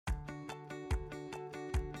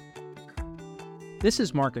This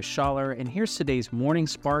is Marcus Schaller, and here's today's Morning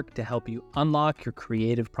Spark to help you unlock your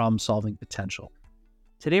creative problem-solving potential.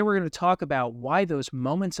 Today we're going to talk about why those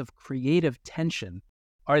moments of creative tension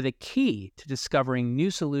are the key to discovering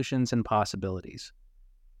new solutions and possibilities.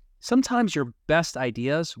 Sometimes your best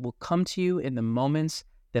ideas will come to you in the moments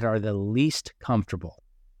that are the least comfortable.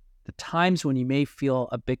 The times when you may feel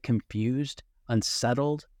a bit confused,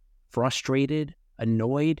 unsettled, frustrated,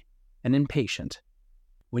 annoyed, and impatient.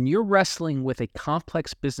 When you're wrestling with a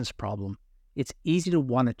complex business problem, it's easy to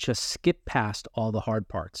want to just skip past all the hard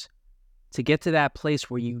parts. To get to that place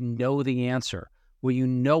where you know the answer, where you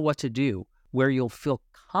know what to do, where you'll feel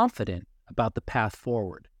confident about the path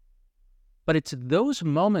forward. But it's those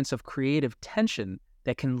moments of creative tension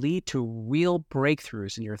that can lead to real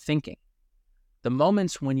breakthroughs in your thinking. The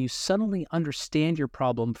moments when you suddenly understand your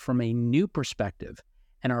problem from a new perspective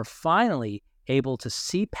and are finally able to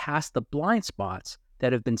see past the blind spots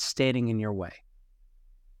that have been standing in your way.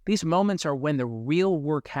 These moments are when the real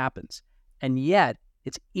work happens, and yet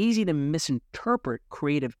it's easy to misinterpret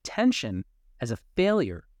creative tension as a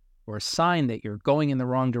failure or a sign that you're going in the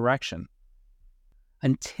wrong direction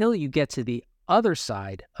until you get to the other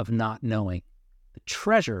side of not knowing, the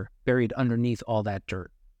treasure buried underneath all that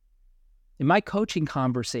dirt. In my coaching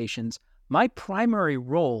conversations, my primary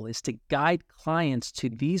role is to guide clients to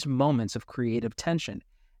these moments of creative tension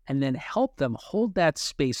and then help them hold that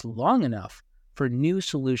space long enough for new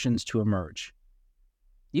solutions to emerge.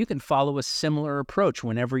 You can follow a similar approach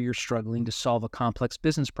whenever you're struggling to solve a complex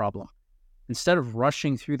business problem. Instead of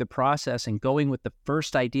rushing through the process and going with the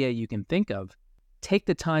first idea you can think of, take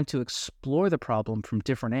the time to explore the problem from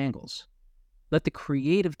different angles. Let the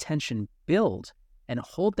creative tension build and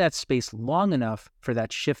hold that space long enough for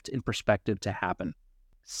that shift in perspective to happen.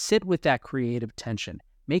 Sit with that creative tension.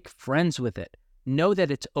 Make friends with it. Know that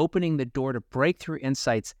it's opening the door to breakthrough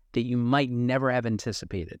insights that you might never have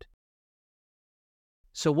anticipated.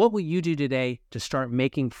 So what will you do today to start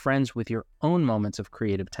making friends with your own moments of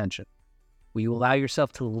creative tension? Will you allow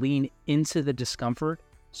yourself to lean into the discomfort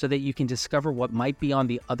so that you can discover what might be on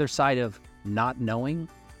the other side of not knowing?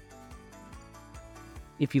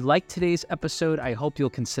 If you liked today's episode, I hope you'll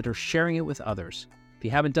consider sharing it with others. If you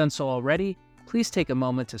haven't done so already, please take a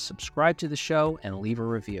moment to subscribe to the show and leave a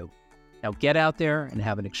review. Now get out there and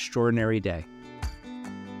have an extraordinary day.